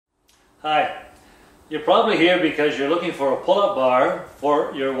Hi, you're probably here because you're looking for a pull-up bar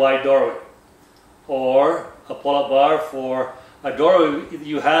for your wide doorway, or a pull-up bar for a doorway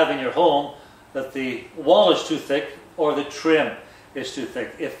you have in your home that the wall is too thick or the trim is too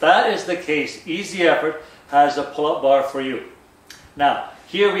thick. If that is the case, Easy Effort has a pull-up bar for you. Now,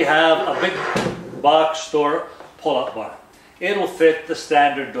 here we have a big box store pull-up bar. It'll fit the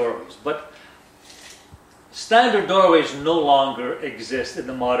standard doorways, but standard doorways no longer exist in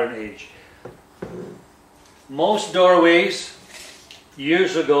the modern age. Most doorways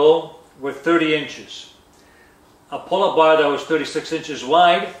years ago were 30 inches. A pull-up bar that was 36 inches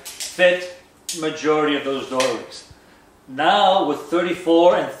wide fit majority of those doorways. Now with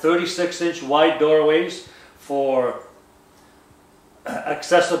 34 and 36 inch wide doorways for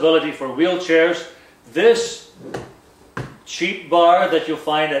accessibility for wheelchairs, this cheap bar that you'll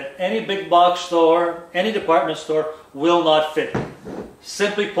find at any big box store, any department store, will not fit.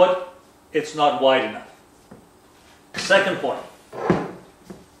 Simply put, it's not wide enough. Second point.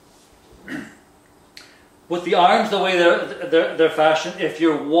 With the arms the way they're fashioned, if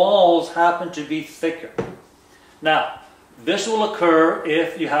your walls happen to be thicker. Now, this will occur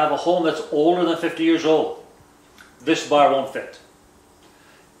if you have a home that's older than 50 years old. This bar won't fit.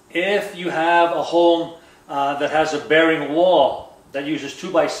 If you have a home that has a bearing wall that uses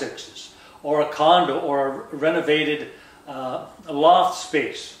 2x6s, or a condo, or a renovated loft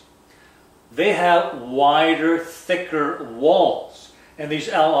space, they have wider, thicker walls, and these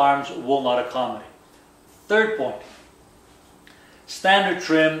L-arms will not accommodate. Third point, standard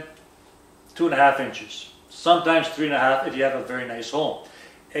trim, 2.5 inches, sometimes 3.5 if you have a very nice home.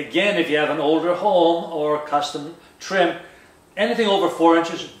 Again, if you have an older home or custom trim, anything over 4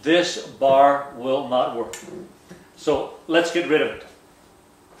 inches, this bar will not work. So let's get rid of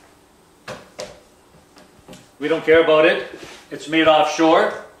it. We don't care about it. It's made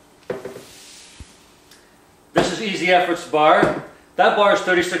offshore. This is Easy Effort's bar. That bar is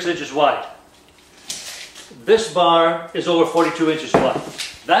 36 inches wide. This bar is over 42 inches wide.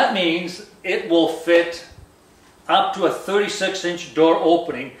 That means it will fit up to a 36-inch door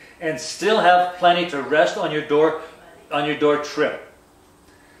opening and still have plenty to rest on your door trim.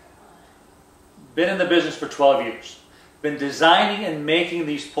 Been in the business for 12 years. Been designing and making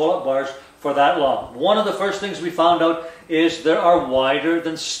these pull-up bars for that long. One of the first things we found out is there are wider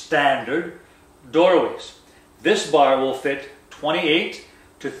than standard doorways. This bar will fit 28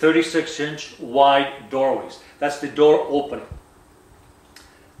 to 36-inch wide doorways. That's the door opening.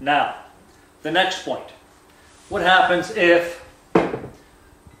 Now, the next point. What happens if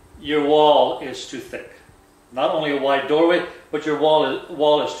your wall is too thick? Not only a wide doorway, but your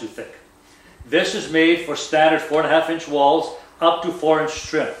wall is too thick. This is made for standard 4.5-inch walls up to 4-inch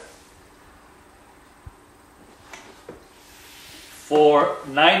trim. For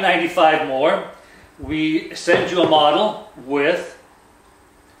 $9.95 more, we send you a model with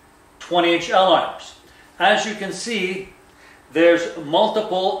 20-inch L-arms. As you can see, there's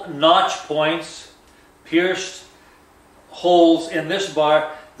multiple notch points, pierced holes in this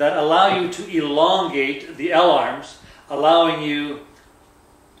bar that allow you to elongate the L-arms, allowing you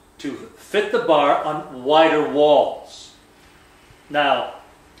to fit the bar on wider walls. Now,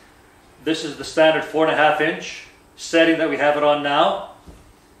 this is the standard 4.5-inch setting that we have it on now.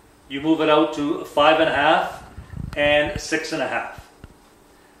 You move it out to 5.5 and 6.5.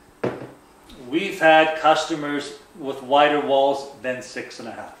 We've had customers with wider walls than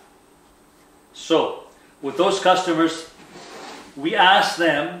 6.5. So, with those customers, we ask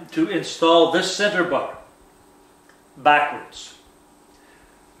them to install this center bar backwards.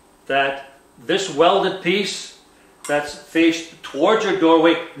 That this welded piece that's faced towards your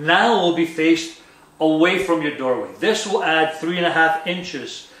doorway now will be faced away from your doorway. This will add 3.5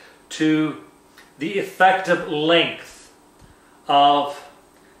 inches to the effective length of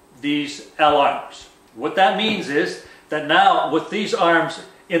these L-arms. What that means is that now with these arms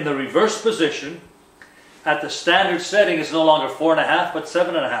in the reverse position, at the standard setting is no longer 4.5 but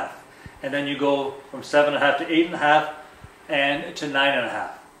 7.5. And then you go from 7.5 to 8.5 and to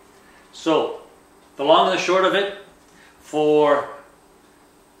 9.5. So, the long and the short of it, for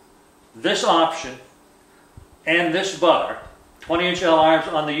this option and this bar, 20-inch L-arms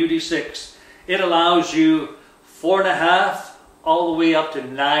on the UD6, it allows you 4.5 all the way up to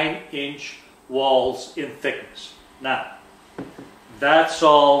 9-inch walls in thickness. Now, this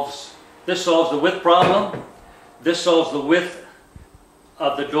solves the width problem. This solves the width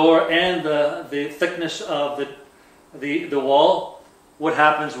of the door and the thickness of the wall. What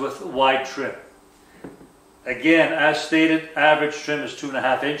happens with wide trim? Again, as stated, average trim is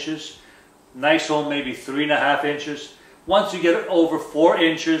 2.5 inches. Nice home maybe 3.5 inches. Once you get over 4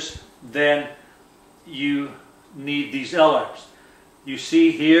 inches, then you need these L-arms. You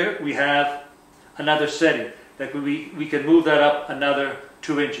see here we have another setting that we can move that up another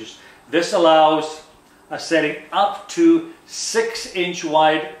 2 inches. This allows a setting up to 6-inch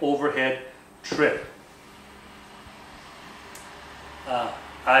wide overhead trim.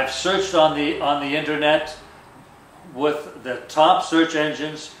 I've searched on the internet with the top search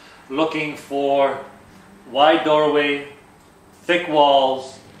engines looking for wide doorway, thick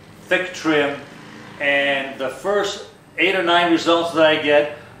walls, thick trim, and the first 8 or 9 results that I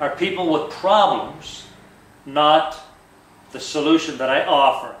get are people with problems, not the solution that I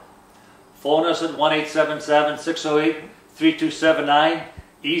offer. Phone us at 1-877-608-3279,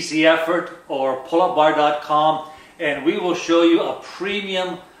 Easy Effort, or pullupbar.com, and we will show you a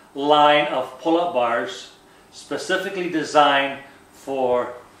premium line of pull-up bars specifically designed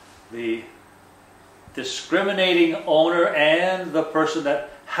for the discriminating owner and the person that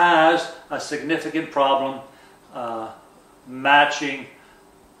has a significant problem matching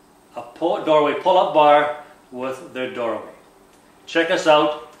a doorway pull-up bar with their doorway. Check us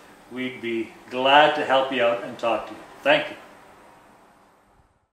out. We'd be glad to help you out and talk to you. Thank you.